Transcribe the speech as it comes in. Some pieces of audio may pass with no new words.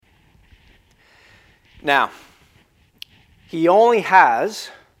Now, he only has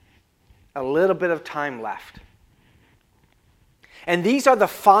a little bit of time left. And these are the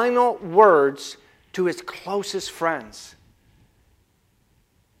final words to his closest friends.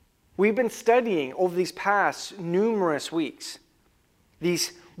 We've been studying over these past numerous weeks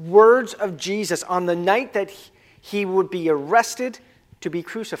these words of Jesus on the night that he would be arrested to be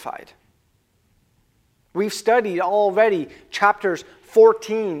crucified. We've studied already chapters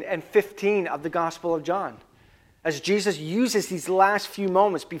 14 and 15 of the Gospel of John, as Jesus uses these last few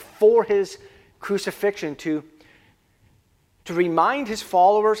moments before his crucifixion to remind his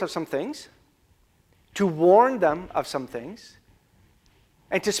followers of some things, to warn them of some things,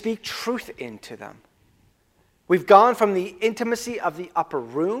 and to speak truth into them. We've gone from the intimacy of the upper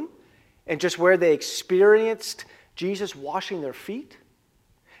room and just where they experienced Jesus washing their feet.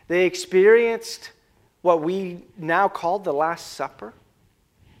 They experienced what we now call the Last Supper.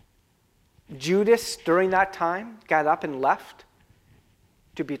 Judas, during that time, got up and left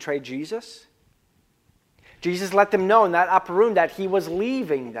to betray Jesus. Jesus let them know in that upper room that he was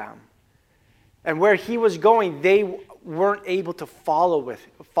leaving them. And where he was going, they weren't able to follow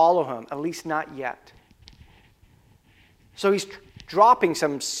him, at least not yet. So he's dropping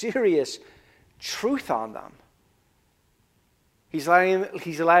some serious truth on them. He's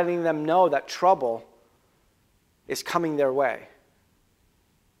letting them know that trouble is coming their way.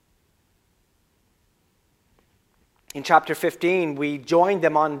 In chapter 15, we joined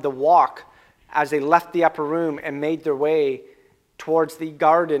them on the walk as they left the upper room and made their way towards the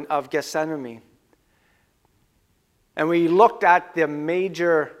Garden of Gethsemane. And we looked at the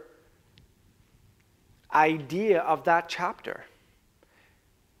major idea of that chapter.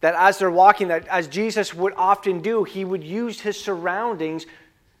 That as they're walking, that as Jesus would often do, he would use his surroundings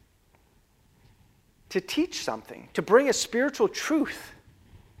to teach something, to bring a spiritual truth.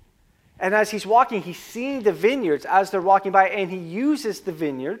 And as he's walking, he's seeing the vineyards as they're walking by, and he uses the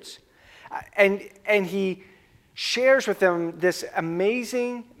vineyards, and he shares with them this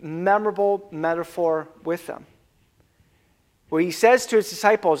amazing, memorable metaphor with them, where he says to his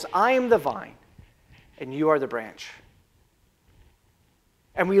disciples, "I am the vine, and you are the branch."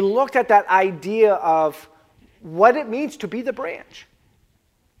 And we looked at that idea of what it means to be the branch.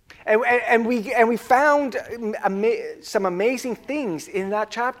 And we found some amazing things in that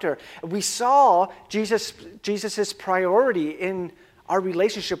chapter. We saw Jesus' priority in our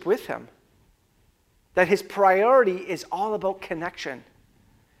relationship with him. That his priority is all about connection.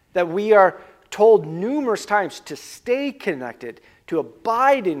 That we are told numerous times to stay connected, to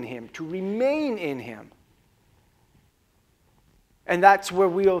abide in him, to remain in him. And that's where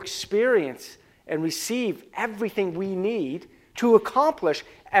we'll experience and receive everything we need to accomplish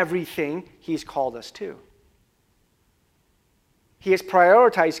everything he's called us to. He has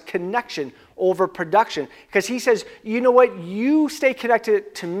prioritized connection over production because he says, you know what, you stay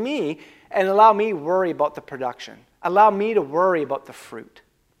connected to me and allow me to worry about the production. Allow me to worry about the fruit.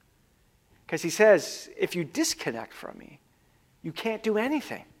 Because he says, if you disconnect from me, you can't do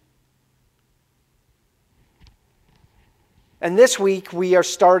anything. And this week we are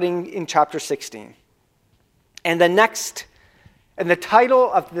starting in chapter 16. And the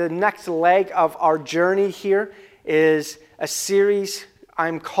title of the next leg of our journey here is a series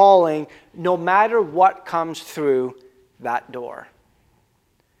I'm calling No Matter What Comes Through That Door.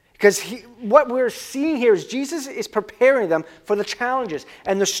 Because what we're seeing here is Jesus is preparing them for the challenges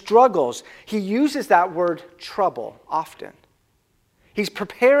and the struggles. He uses that word trouble often. He's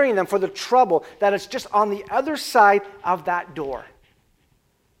preparing them for the trouble that is just on the other side of that door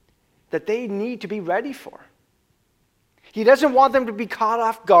that they need to be ready for. He doesn't want them to be caught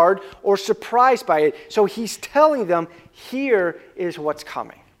off guard or surprised by it. So he's telling them, here is what's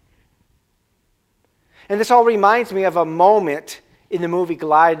coming. And this all reminds me of a moment in the movie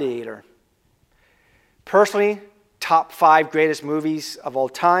Gladiator. Personally, top 5 greatest movies of all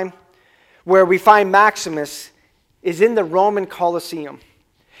time, where we find Maximus is in the Roman Colosseum.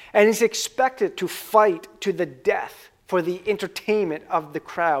 And he's expected to fight to the death for the entertainment of the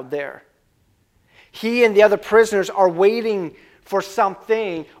crowd there. He and the other prisoners are waiting for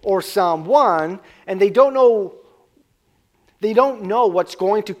something or someone, and they don't know what's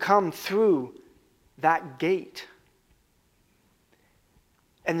going to come through that gate.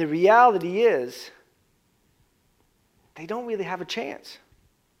 And the reality is, they don't really have a chance.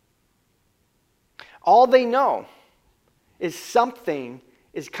 All they know is something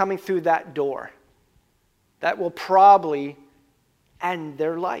is coming through that door that will probably end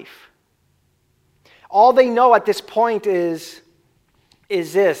their life. All they know at this point is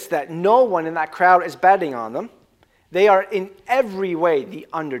this, that no one in that crowd is betting on them. They are in every way the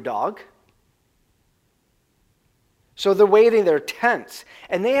underdog. So they're waiting, they're tense.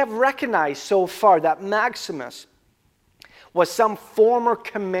 And they have recognized so far that Maximus was some former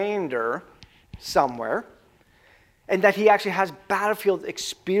commander somewhere, and that he actually has battlefield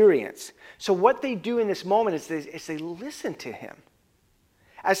experience. So what they do in this moment is they listen to him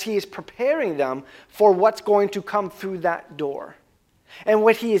as he is preparing them for what's going to come through that door. And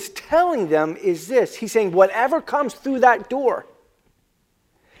what he is telling them is this. He's saying, whatever comes through that door,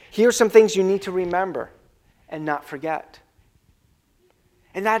 here's some things you need to remember and not forget.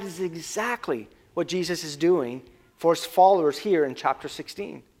 And that is exactly what Jesus is doing for his followers here in chapter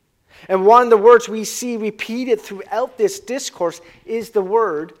 16. And one of the words we see repeated throughout this discourse is the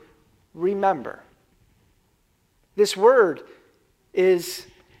word remember. This word is,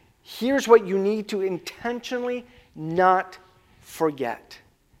 here's what you need to intentionally not forget.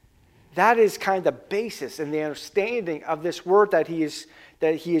 That is kind of the basis and the understanding of this word that he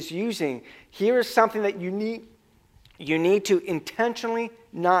is using. Here is something that you need to intentionally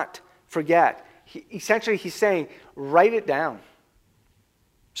not forget. Essentially, he's saying, write it down.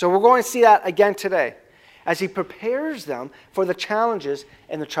 So we're going to see that again today as he prepares them for the challenges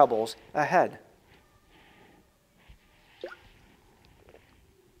and the troubles ahead.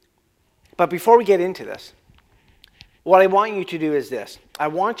 But before we get into this, what I want you to do is this. I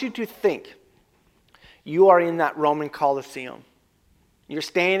want you to think you are in that Roman Colosseum. You're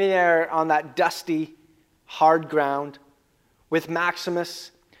standing there on that dusty, hard ground with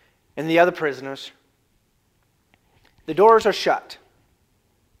Maximus and the other prisoners. The doors are shut.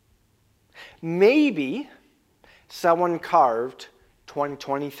 Maybe someone carved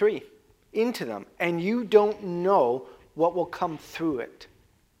 2023 into them, and you don't know what will come through it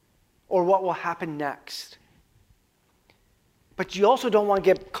or what will happen next. But you also don't want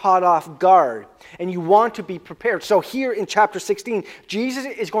to get caught off guard, and you want to be prepared. So here in chapter 16, Jesus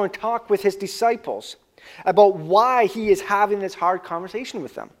is going to talk with his disciples about why he is having this hard conversation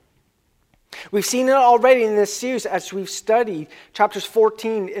with them. We've seen it already in this series as we've studied chapters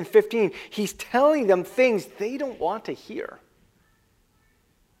 14 and 15. He's telling them things they don't want to hear.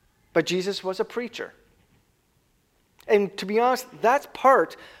 But Jesus was a preacher. And to be honest, that's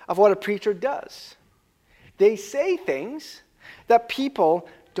part of what a preacher does. They say things that people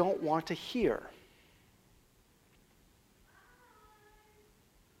don't want to hear.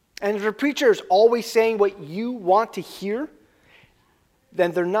 And if a preacher is always saying what you want to hear,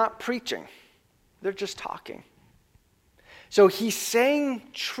 then they're not preaching. They're just talking. So he's saying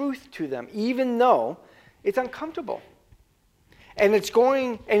truth to them, even though it's uncomfortable. And he's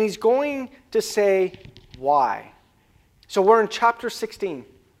going to say why. So we're in chapter 16,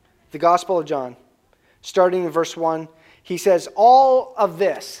 the Gospel of John. Starting in verse 1, he says, all of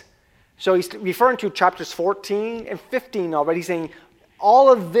this. So he's referring to chapters 14 and 15 already. He's saying,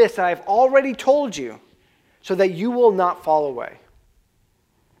 all of this I have already told you so that you will not fall away.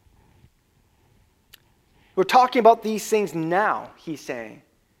 We're talking about these things now, he's saying,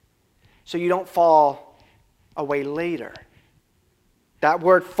 so you don't fall away later. That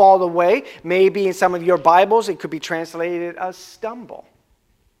word fall away, maybe in some of your Bibles, it could be translated as stumble.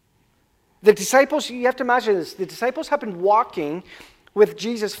 The disciples, you have to imagine this, the disciples have been walking with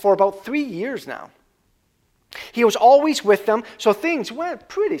Jesus for about 3 years now. He was always with them, so things went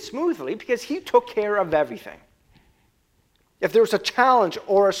pretty smoothly because he took care of everything. If there was a challenge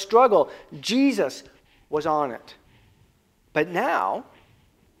or a struggle, Jesus was on it. But now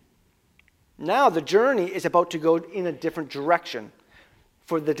the journey is about to go in a different direction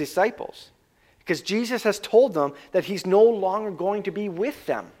for the disciples. Because Jesus has told them that he's no longer going to be with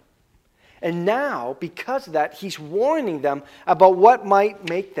them. And now, because of that, he's warning them about what might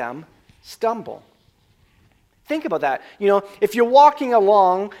make them stumble. Think about that. You know, if you're walking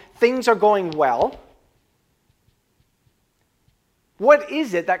along, things are going well. What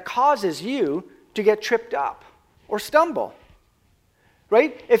is it that causes you to get tripped up or stumble?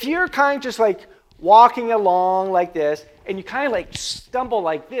 Right? If you're kind of just like walking along like this and you kind of like stumble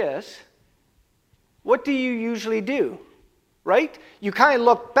like this, what do you usually do? Right? You kind of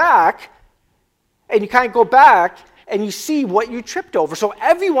look back and you kind of go back and you see what you tripped over. So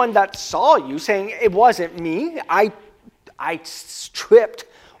everyone that saw you saying, it wasn't me, I tripped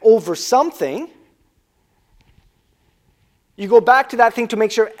over something. You go back to that thing to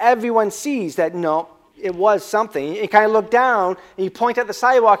make sure everyone sees that, no, it was something. You kind of look down and you point at the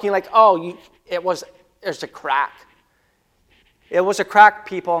sidewalk and you're like, there's a crack. It was a crack,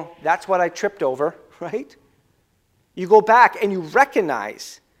 people. That's what I tripped over, right? You go back and you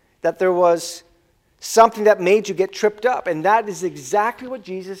recognize that there was something that made you get tripped up. And that is exactly what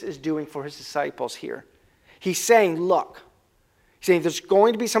Jesus is doing for his disciples here. He's saying, look, he's saying there's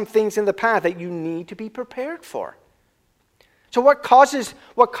going to be some things in the path that you need to be prepared for. So what causes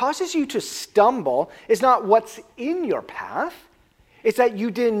you to stumble is not what's in your path. It's that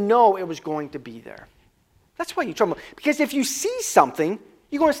you didn't know it was going to be there. That's why you stumble. Because if you see something,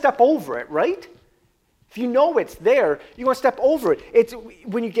 you're going to step over it, right? If you know it's there, you're going to step over it. It's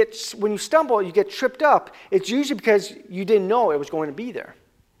when you stumble, you get tripped up. It's usually because you didn't know it was going to be there.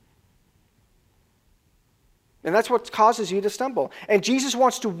 And that's what causes you to stumble. And Jesus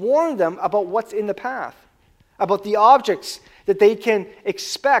wants to warn them about what's in the path, about the objects that they can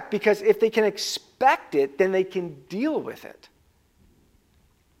expect, because if they can expect it, then they can deal with it.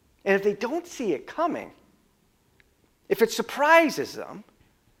 And if they don't see it coming, if it surprises them,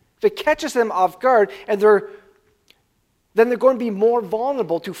 if it catches them off guard, then they're going to be more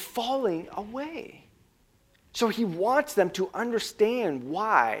vulnerable to falling away. So he wants them to understand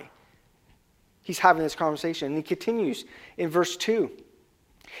why he's having this conversation. And he continues in verse 2.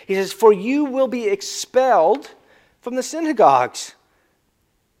 He says, "For you will be expelled from the synagogues."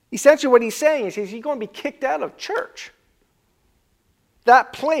 Essentially what he's saying is you're going to be kicked out of church.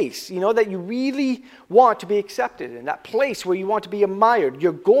 That place, that you really want to be accepted in, that place where you want to be admired,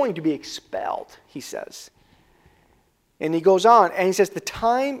 you're going to be expelled, he says. And he goes on, and he says, "The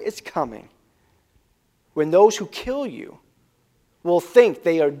time is coming when those who kill you will think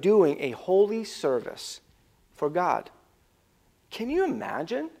they are doing a holy service for God." Can you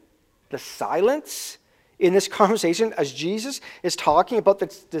imagine the silence in this conversation as Jesus is talking about the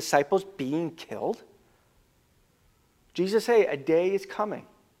disciples being killed? Jesus said, a day is coming.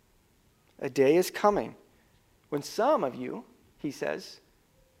 A day is coming when some of you, he says,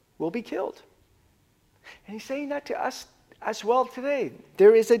 will be killed. And he's saying that to us as well today.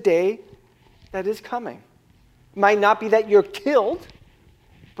 There is a day that is coming. It might not be that you're killed,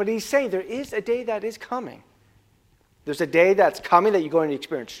 but he's saying there is a day that is coming. There's a day that's coming that you're going to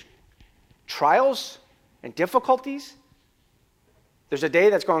experience trials and difficulties. There's a day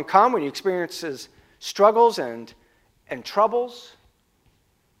that's going to come when you experience struggles and troubles.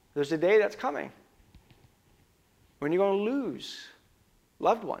 There's a day that's coming when you're going to lose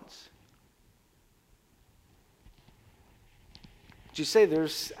loved ones. Did you say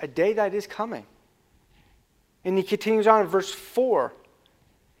there's a day that is coming? And he continues on in verse 4.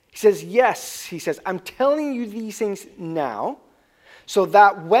 He says, "Yes," he says, "I'm telling you these things now, so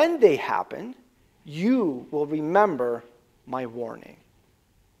that when they happen, you will remember my warning."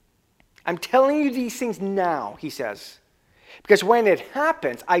 I'm telling you these things now, he says, because when it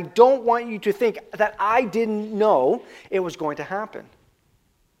happens, I don't want you to think that I didn't know it was going to happen.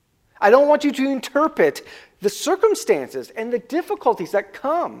 I don't want you to interpret the circumstances and the difficulties that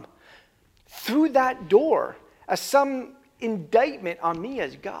come through that door as some indictment on me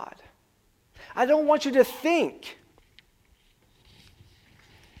as God. I don't want you to think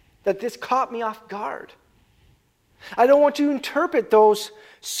that this caught me off guard. I don't want you to interpret those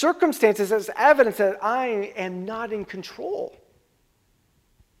circumstances as evidence that I am not in control,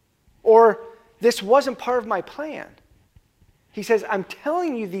 or this wasn't part of my plan. He says, I'm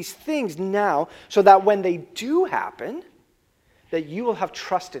telling you these things now so that when they do happen, that you will have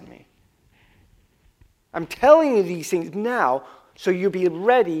trust in me. I'm telling you these things now so you'll be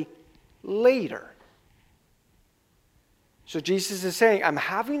ready later. So Jesus is saying, I'm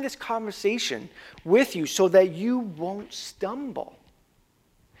having this conversation with you so that you won't stumble.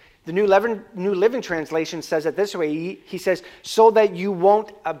 The New Living Translation says it this way. He says, so that you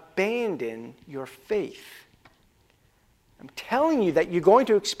won't abandon your faith. I'm telling you that you're going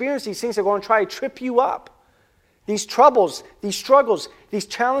to experience these things that are going to try to trip you up. These troubles, these struggles, these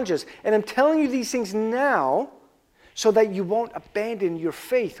challenges. And I'm telling you these things now so that you won't abandon your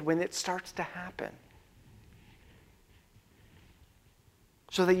faith when it starts to happen.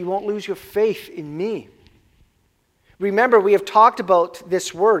 So that you won't lose your faith in me. Remember, we have talked about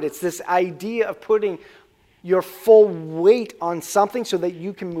this word. It's this idea of putting your full weight on something so that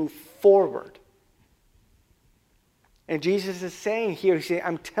you can move forward. And Jesus is saying here, he's saying,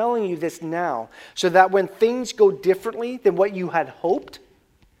 I'm telling you this now, so that when things go differently than what you had hoped,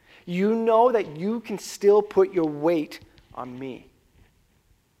 you know that you can still put your weight on me.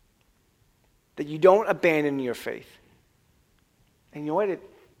 That you don't abandon your faith. And you know what?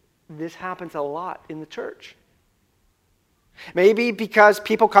 This happens a lot in the church. Maybe because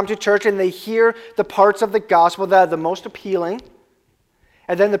people come to church and they hear the parts of the gospel that are the most appealing,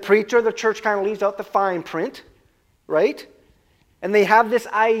 and then the preacher of the church kind of leaves out the fine print, right? And they have this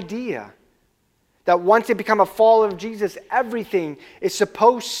idea that once they become a follower of Jesus, everything is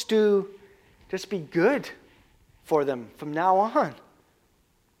supposed to just be good for them from now on.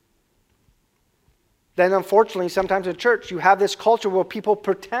 Then unfortunately, sometimes in church, you have this culture where people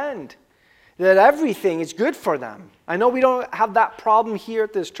pretend that everything is good for them. I know we don't have that problem here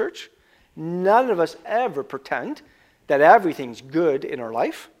at this church. None of us ever pretend that everything's good in our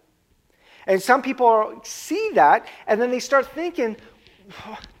life. And some people see that, and then they start thinking,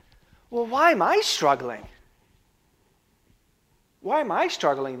 well, why am I struggling? Why am I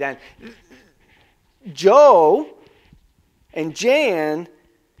struggling then? Joe and Jan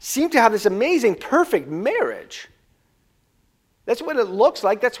seem to have this amazing, perfect marriage. That's what it looks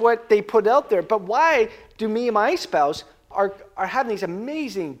like. That's what they put out there. But why do me and my spouse are having these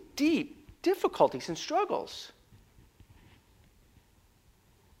amazing, deep difficulties and struggles?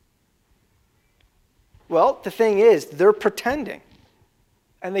 Well, the thing is, they're pretending.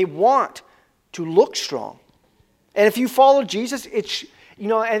 And they want to look strong. And if you follow Jesus,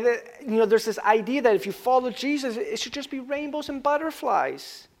 there's this idea that if you follow Jesus, it should just be rainbows and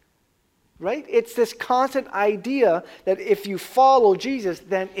butterflies. Right? It's this constant idea that if you follow Jesus,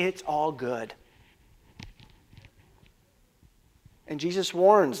 then it's all good. And Jesus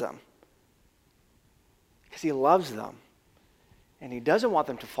warns them because he loves them. And he doesn't want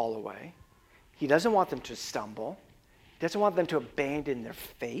them to fall away. He doesn't want them to stumble. He doesn't want them to abandon their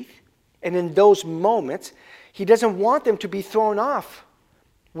faith. And in those moments, he doesn't want them to be thrown off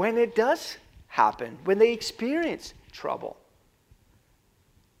when it does happen, when they experience trouble.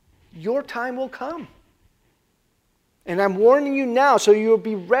 Your time will come. And I'm warning you now so you'll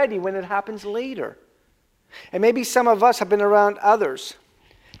be ready when it happens later. And maybe some of us have been around others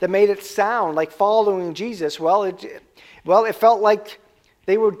that made it sound like following Jesus. Well, it felt like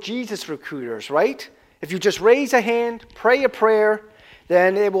they were Jesus recruiters, right? If you just raise a hand, pray a prayer,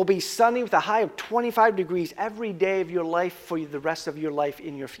 then it will be sunny with a high of 25 degrees every day of your life for the rest of your life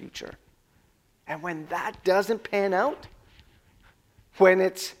in your future. And when that doesn't pan out, when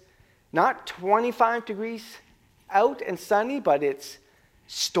it's not 25 degrees out and sunny, but it's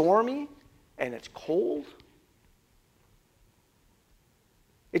stormy and it's cold,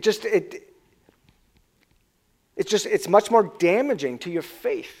 it's much more damaging to your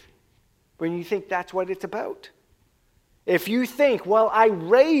faith when you think that's what it's about. If you think, well, I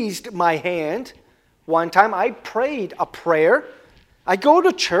raised my hand one time, I prayed a prayer, I go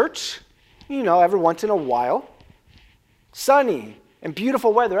to church, every once in a while, sunny and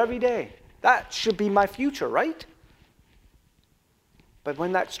beautiful weather every day. That should be my future, right? But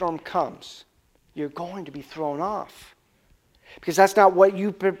when that storm comes, you're going to be thrown off because that's not what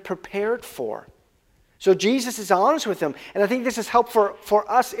you've been prepared for. So Jesus is honest with them. And I think this is helpful for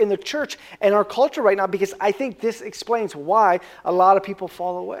us in the church and our culture right now because I think this explains why a lot of people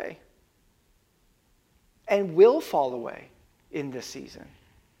fall away and will fall away in this season.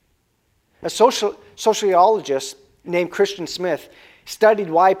 A sociologist named Christian Smith studied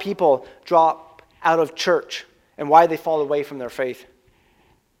why people drop out of church and why they fall away from their faith.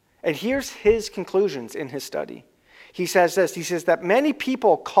 And here's his conclusions in his study. He says this. He says that many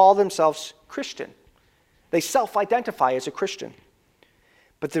people call themselves Christian. They self-identify as a Christian.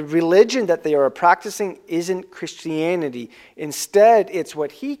 But the religion that they are practicing isn't Christianity. Instead, it's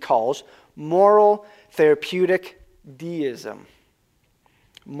what he calls moral therapeutic deism.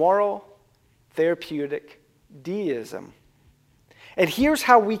 Moral therapeutic deism. And here's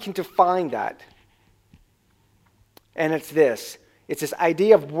how we can define that. And it's this. It's this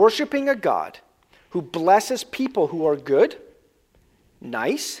idea of worshiping a God who blesses people who are good,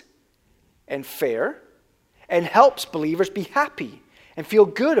 nice, and fair, and helps believers be happy and feel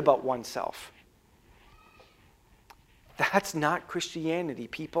good about oneself. That's not Christianity,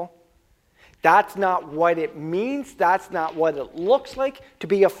 people. That's not what it means. That's not what it looks like to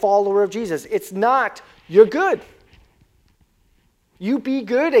be a follower of Jesus. It's not, you're good. You be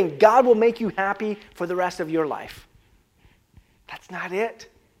good and God will make you happy for the rest of your life. That's not it.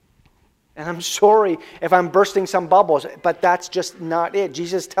 And I'm sorry if I'm bursting some bubbles, but that's just not it.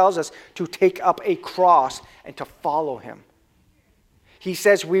 Jesus tells us to take up a cross and to follow him. He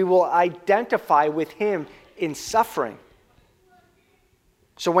says we will identify with him in suffering.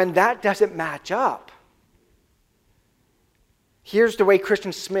 So when that doesn't match up, here's the way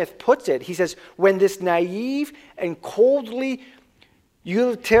Christian Smith puts it. He says, when this naive and coldly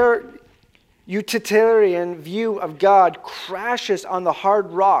utilitarian view of God crashes on the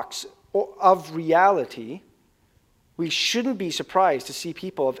hard rocks of reality, we shouldn't be surprised to see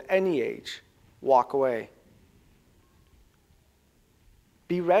people of any age walk away.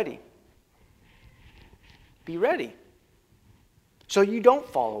 Be ready. Be ready. So you don't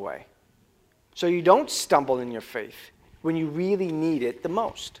fall away. So you don't stumble in your faith when you really need it the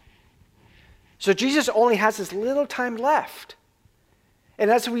most. So Jesus only has this little time left. And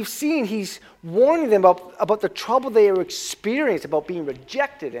as we've seen, he's warning them about the trouble they are experiencing, about being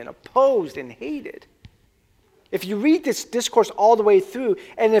rejected and opposed and hated. If you read this discourse all the way through,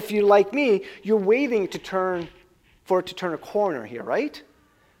 and if you're like me, you're waiting for it to turn a corner here, right?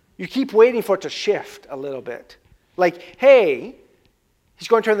 You keep waiting for it to shift a little bit. Like, hey, he's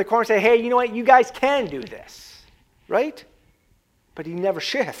going to turn the corner and say, hey, you know what? You guys can do this, right? But he never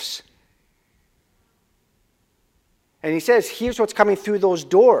shifts. And he says, here's what's coming through those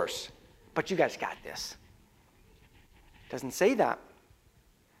doors. But you guys got this. Doesn't say that.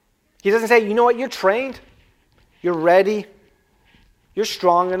 He doesn't say, you know what? You're trained. You're ready. You're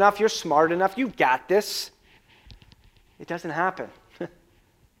strong enough. You're smart enough. You got this. It doesn't happen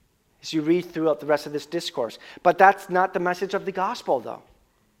as you read throughout the rest of this discourse. But that's not the message of the gospel, though.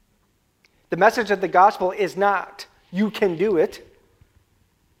 The message of the gospel is not, you can do it.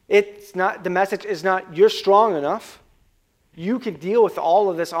 It's not, the message is not, you're strong enough. You can deal with all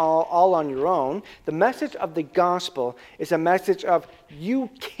of this all on your own. The message of the gospel is a message of, you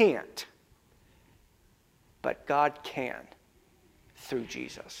can't, but God can through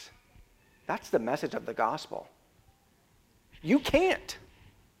Jesus. That's the message of the gospel. You can't,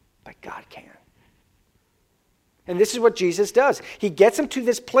 but God can. And this is what Jesus does. He gets them to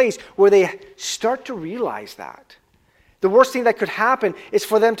this place where they start to realize that. The worst thing that could happen is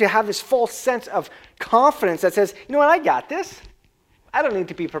for them to have this false sense of confidence that says, you know what, I got this. I don't need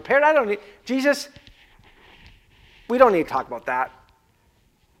to be prepared. Jesus, we don't need to talk about that.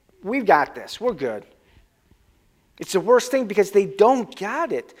 We've got this. We're good. It's the worst thing because they don't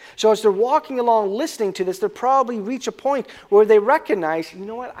get it. So as they're walking along listening to this, they'll probably reach a point where they recognize, you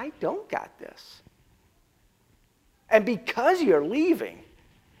know what, I don't got this. And because you're leaving,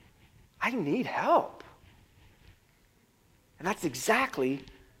 I need help. And that's exactly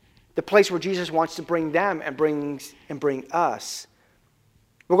the place where Jesus wants to bring them and bring us.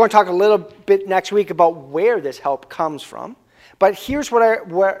 We're going to talk a little bit next week about where this help comes from. But here's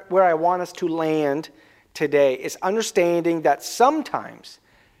where I want us to land today, is understanding that sometimes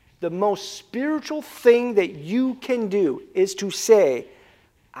the most spiritual thing that you can do is to say,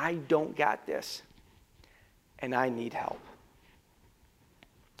 I don't got this, and I need help.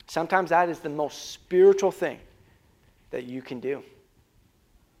 Sometimes that is the most spiritual thing that you can do.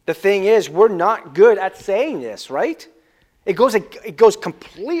 The thing is, we're not good at saying this, right? It goes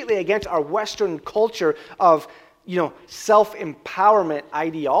completely against our Western culture of, self-empowerment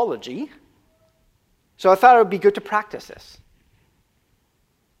ideology. So I thought it would be good to practice this.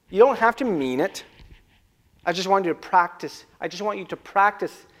 You don't have to mean it. I just want you to practice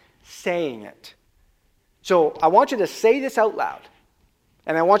saying it. So I want you to say this out loud,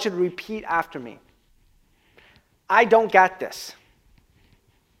 and I want you to repeat after me. I don't got this.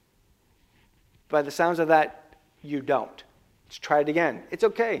 By the sounds of that, you don't. Let's try it again. It's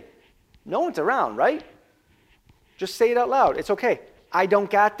okay. No one's around, right? Just say it out loud. It's okay. I don't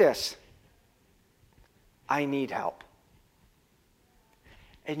got this. I need help.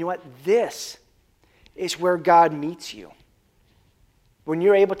 And you know what? This is where God meets you. When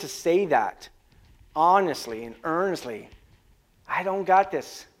you're able to say that honestly and earnestly, I don't got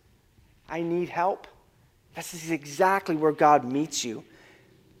this. I need help. This is exactly where God meets you.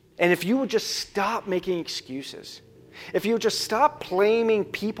 And if you would just stop making excuses, if you would just stop blaming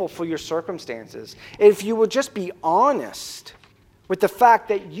people for your circumstances, if you would just be honest with the fact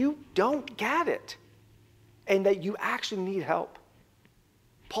that you don't get it and that you actually need help.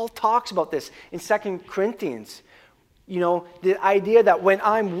 Paul talks about this in 2 Corinthians. The idea that when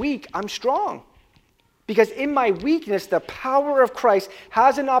I'm weak, I'm strong. Because in my weakness, the power of Christ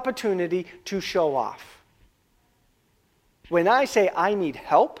has an opportunity to show off. When I say I need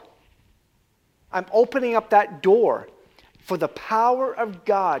help, I'm opening up that door for the power of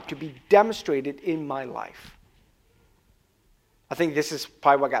God to be demonstrated in my life. I think this is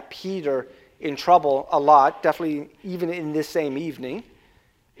probably what got Peter in trouble a lot, definitely even in this same evening.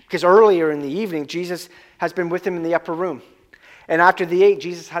 Because earlier in the evening, Jesus has been with him in the upper room. And after they ate,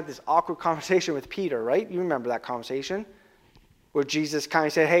 Jesus had this awkward conversation with Peter, right? You remember that conversation? Where Jesus kind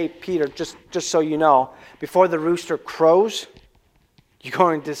of said, hey, Peter, just so you know, before the rooster crows, you're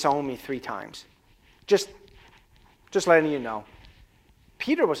going to disown me 3 times. Just letting you know.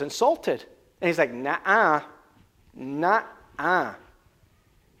 Peter was insulted. And he's like, nah-uh,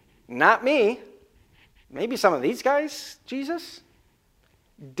 not me. Maybe some of these guys, Jesus.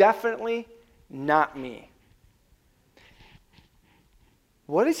 Definitely not me.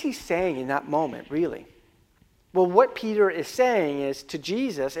 What is he saying in that moment, really? Well, what Peter is saying is to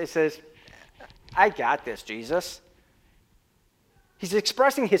Jesus, it says, I got this, Jesus. He's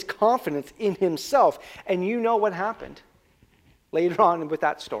expressing his confidence in himself. And you know what happened. later on with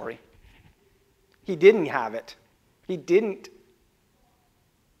that story. He didn't have it. He didn't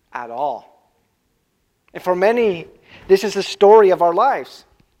at all. And for many, this is the story of our lives.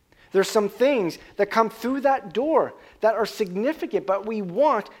 There's some things that come through that door that are significant, but we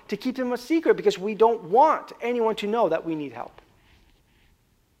want to keep them a secret because we don't want anyone to know that we need help.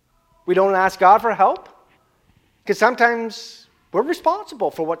 We don't ask God for help because sometimes we're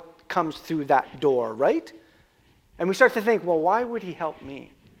responsible for what comes through that door, right? And we start to think, well, why would he help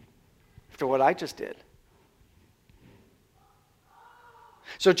me after what I just did?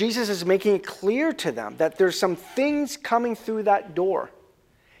 So Jesus is making it clear to them that there's some things coming through that door.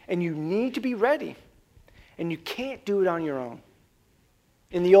 And you need to be ready. And you can't do it on your own.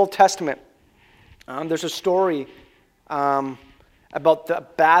 In the Old Testament, there's a story about the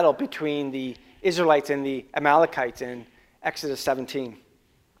battle between the Israelites and the Amalekites in Exodus 17.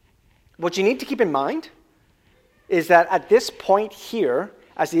 What you need to keep in mind is that at this point here,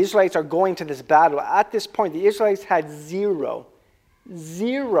 as the Israelites are going to this battle, at this point, the Israelites had zero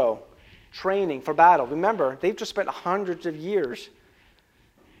training for battle. Remember, they've just spent hundreds of years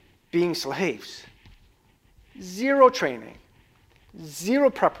being slaves. Zero training, zero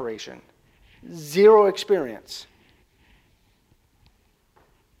preparation, zero experience.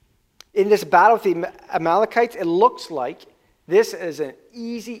 In this battle with the Amalekites, it looks like this is an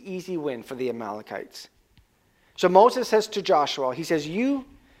easy win for the Amalekites. So Moses says to Joshua, he says, you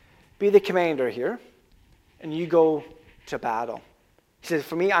be the commander here, and you go to battle. He says,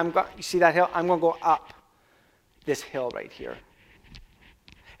 for me, you see that hill? I'm going to go up this hill right here.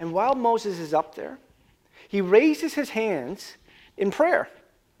 And while Moses is up there, he raises his hands in prayer.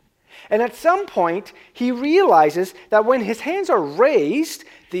 And at some point, he realizes that when his hands are raised,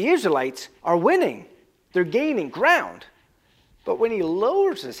 the Israelites are winning. They're gaining ground. But when he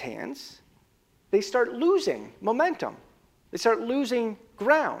lowers his hands, they start losing momentum. They start losing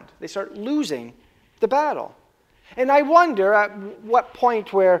ground. They start losing the battle. And I wonder at what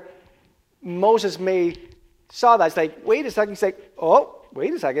point where Moses saw that. It's like, wait a second. He's like, oh,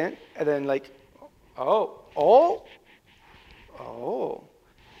 wait a second. And then like, oh.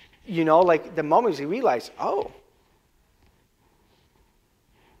 You know, like the moment he realized,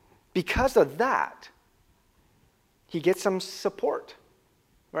 because of that, he gets some support,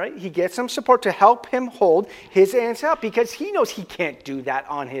 right? He gets some support to help him hold his hands up because he knows he can't do that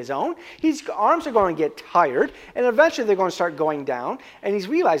on his own. His arms are going to get tired, and eventually they're going to start going down. And he's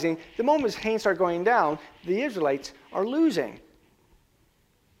realizing the moment his hands start going down, the Israelites are losing.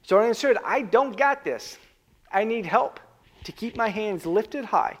 So I understood, I don't got this. I need help to keep my hands lifted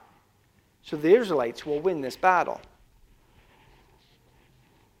high so the Israelites will win this battle.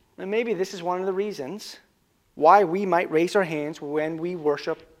 And maybe this is one of the reasons why we might raise our hands when we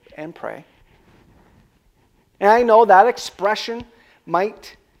worship and pray. And I know that expression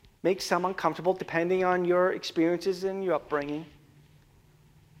might make some uncomfortable depending on your experiences and your upbringing.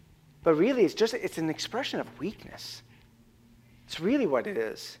 But really, it's an expression of weakness. It's really what it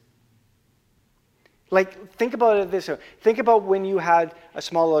is. Like, think about it this way. Think about when you had a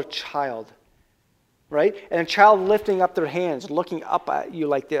smaller child, right? And a child lifting up their hands, looking up at you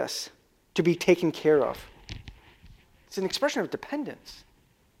like this to be taken care of. It's an expression of dependence.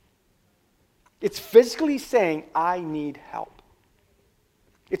 It's physically saying, I need help.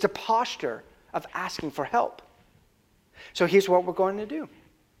 It's a posture of asking for help. So here's what we're going to do.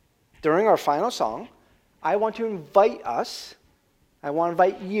 During our final song, I want to invite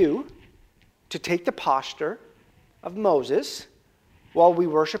you to take the posture of Moses while we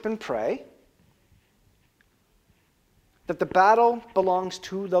worship and pray, that the battle belongs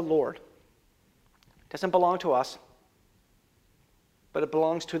to the Lord. It doesn't belong to us, but it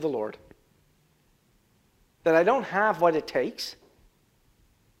belongs to the Lord. That I don't have what it takes.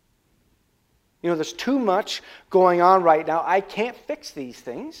 You know, there's too much going on right now. I can't fix these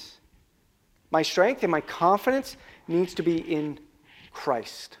things. My strength and my confidence needs to be in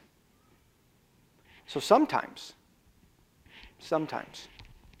Christ. So sometimes,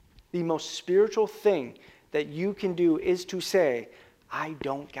 the most spiritual thing that you can do is to say, I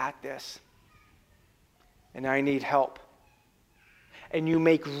don't got this, and I need help. And you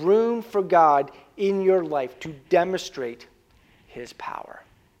make room for God in your life to demonstrate His power.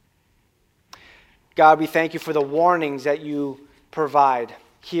 God, we thank you for the warnings that you provide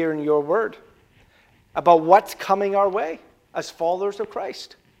here in your word about what's coming our way as followers of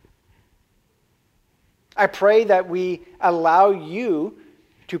Christ. I pray that we allow you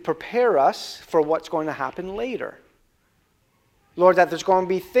to prepare us for what's going to happen later. Lord, that there's going to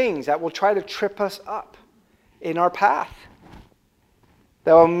be things that will try to trip us up in our path.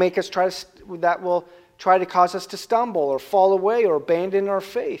 That will try to cause us to stumble or fall away or abandon our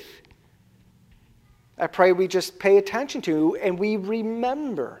faith. I pray we just pay attention to and we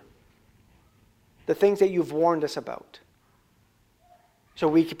remember the things that you've warned us about. So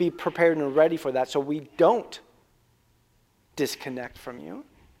we could be prepared and ready for that, so we don't disconnect from you,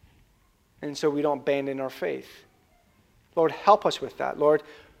 and so we don't abandon our faith. Lord, help us with that. Lord,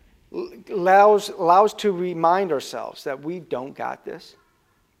 allow us to remind ourselves that we don't got this,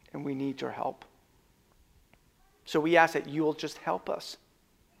 and we need your help. So we ask that you will just help us.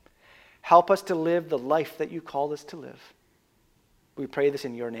 Help us to live the life that you called us to live. We pray this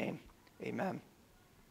in your name. Amen.